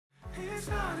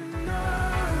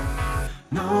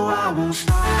No, I won't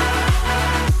stop.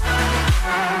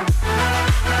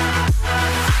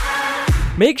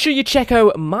 Make sure you check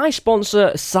out my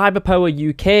sponsor, Cyberpower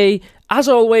UK. As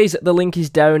always, the link is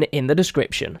down in the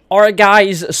description. Alright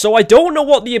guys, so I don't know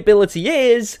what the ability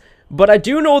is, but I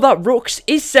do know that Rux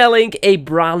is selling a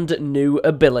brand new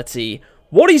ability.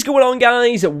 What is going on,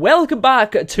 guys? Welcome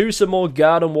back to some more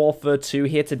Garden Warfare 2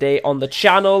 here today on the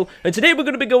channel. And today we're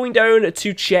going to be going down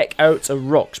to check out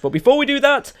Rux. But before we do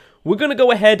that, we're going to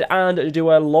go ahead and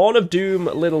do a Lawn of Doom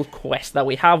little quest that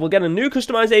we have. We'll get a new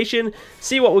customization,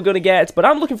 see what we're going to get. But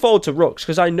I'm looking forward to Rux,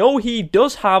 because I know he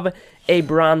does have a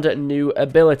brand new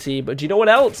ability. But do you know what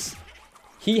else?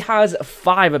 He has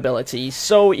 5 abilities,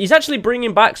 so he's actually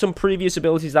bringing back some previous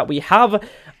abilities that we have.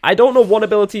 I don't know what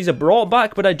abilities are brought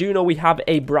back, but I do know we have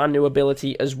a brand new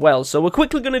ability as well. So we're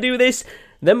quickly going to do this,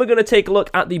 then we're going to take a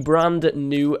look at the brand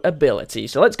new ability.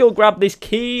 So let's go grab this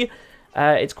key.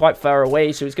 It's quite far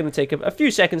away, so it's going to take a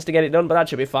few seconds to get it done, but that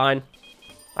should be fine.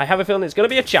 I have a feeling it's going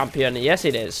to be a champion. Yes,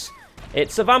 it is.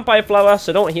 It's a vampire flower,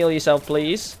 so don't heal yourself,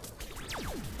 please.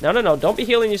 No, no, no, don't be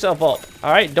healing yourself up.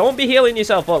 Alright, don't be healing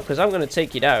yourself up, because I'm going to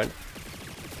take you down.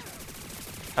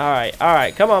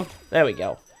 Alright, come on. There we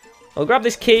go. I'll grab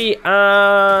this key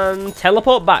and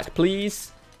teleport back,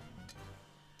 please.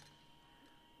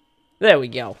 There we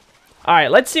go. Alright,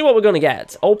 let's see what we're going to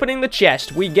get. Opening the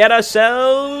chest, we get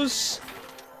ourselves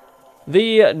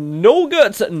the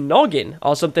No-Gut Noggin,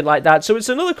 or something like that. So it's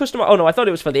another customer. Oh, no, I thought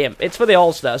it was for the imp. It's for the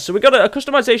All-Star. So we got a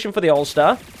customization for the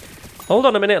All-Star. Hold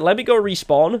on a minute, let me go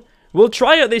respawn. We'll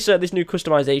try out this new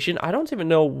customization. I don't even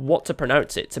know what to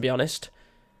pronounce it, to be honest.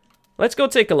 Let's go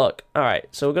take a look. Alright,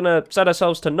 so we're going to set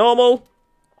ourselves to normal.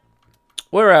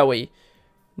 Where are we?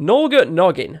 No-Gut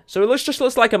Noggin. So it just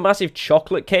looks like a massive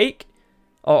chocolate cake.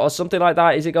 Or something like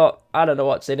that. Is it got, I don't know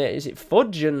what's in it. Is it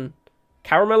fudge and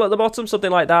caramel at the bottom?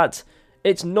 Something like that.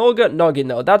 It's No-Gut Noggin,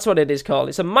 though. That's what it is called.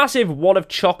 It's a massive wad of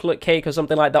chocolate cake or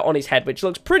something like that on his head, which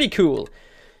looks pretty cool.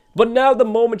 But now the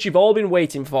moment you've all been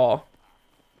waiting for.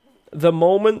 The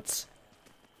moment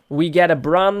we get a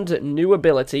brand new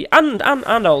ability. And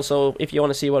also, if you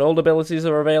want to see what old abilities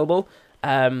are available.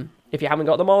 If you haven't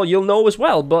got them all, you'll know as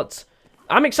well. But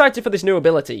I'm excited for this new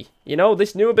ability. You know,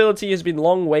 this new ability has been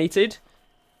long waited.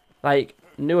 Like,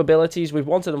 new abilities, we've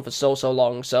wanted them for so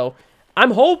long. So,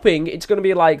 I'm hoping it's going to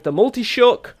be like the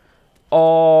Multi-Shook.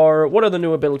 Or, what other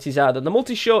new abilities are there? The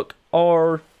Multi-Shook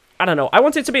or... I don't know. I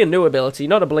want it to be a new ability,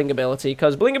 not a bling ability,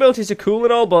 because bling abilities are cool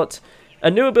and all, but a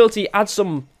new ability adds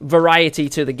some variety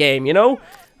to the game, you know?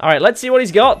 Alright, let's see what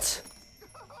he's got.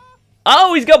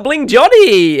 Oh, he's got Bling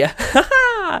Johnny!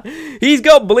 He's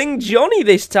got Bling Johnny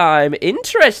this time.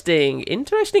 Interesting.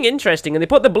 Interesting. And they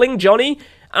put the Bling Johnny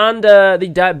and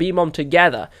the Dirt Beam Bomb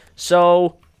together.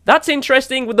 So... that's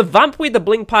interesting. With the Vampweed, the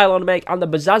Bling Pylon Mech, and the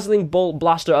Bezazzling Bolt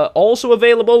Blaster are also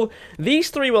available. These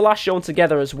 3 were last shown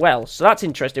together as well, so that's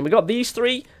interesting. We got these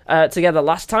 3 together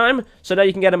last time, so now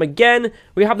you can get them again.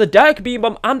 We have the Dark Beam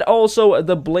Bomb and also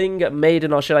the Bling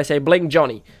Maiden, or should I say Bling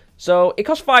Johnny. So it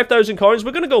costs 5,000 coins.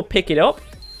 We're going to go pick it up,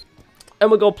 and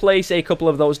we'll go place a couple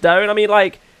of those down. I mean,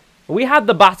 like, we had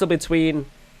the battle between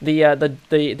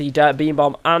the Dark Beam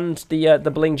Bomb and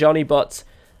the Bling Johnny, but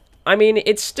I mean,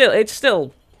 it's still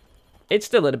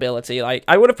an ability. Like,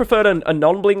 I would have preferred a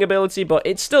non-bling ability, but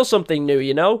it's still something new,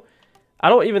 you know? I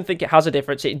don't even think it has a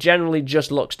difference. It generally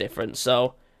just looks different,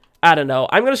 so... I don't know.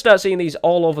 I'm going to start seeing these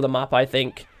all over the map, I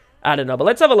think. I don't know, but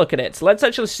let's have a look at it. Let's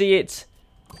actually see it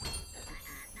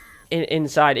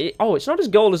inside. Oh, it's not as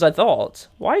gold as I thought.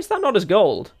 Why is that not as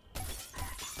gold?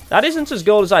 That isn't as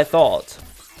gold as I thought.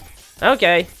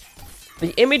 Okay.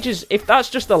 The image is... if that's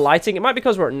just the lighting, it might be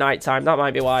because we're at nighttime. That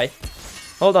might be why.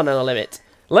 Hold on a minute.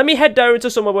 Let me head down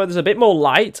to somewhere where there's a bit more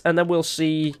light, and then we'll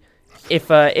see if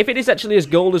it is actually as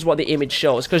gold as what the image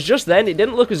shows. Because just then, it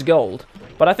didn't look as gold.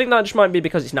 But I think that just might be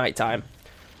because it's nighttime.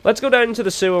 Let's go down into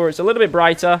the sewer where it's a little bit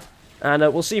brighter, and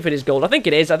we'll see if it is gold. I think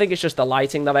it is. I think it's just the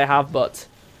lighting that I have, but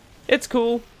it's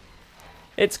cool.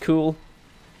 It's cool.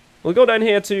 We'll go down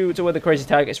here to where the crazy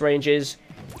targets range is.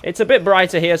 It's a bit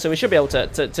brighter here, so we should be able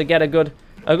to get a good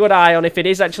eye on if it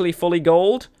is actually fully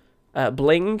gold,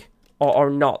 bling, or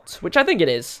not, which I think it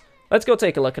is. Let's go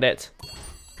take a look at it.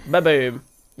 Ba-boom.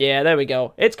 Yeah, there we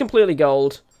go. It's completely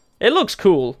gold. It looks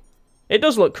cool. It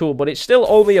does look cool, but it's still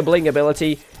only a bling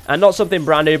ability and not something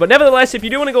brand new. But nevertheless, if you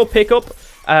do want to go pick up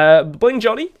Bling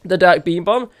Johnny, the Dark Beam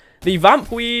Bomb, the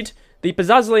Vampweed, the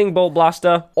Bezazzling Bolt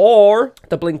Blaster, or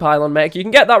the Bling Pylon Mech, you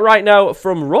can get that right now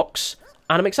from Rux.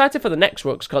 And I'm excited for the next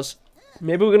Rux, because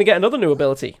maybe we're going to get another new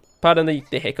ability. Pardon the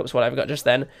hiccups, what I've got just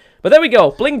then. But there we go,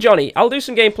 Bling Johnny. I'll do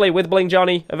some gameplay with Bling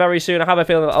Johnny very soon. I have a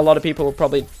feeling that a lot of people will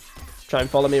probably try and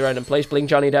follow me around and place Bling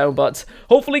Johnny down. But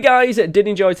hopefully, guys, did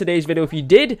enjoy today's video. If you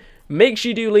did, make sure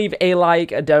you do leave a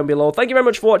like down below. Thank you very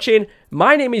much for watching.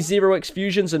 My name is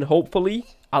ZEROxFUSIONZ, and hopefully,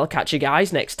 I'll catch you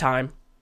guys next time.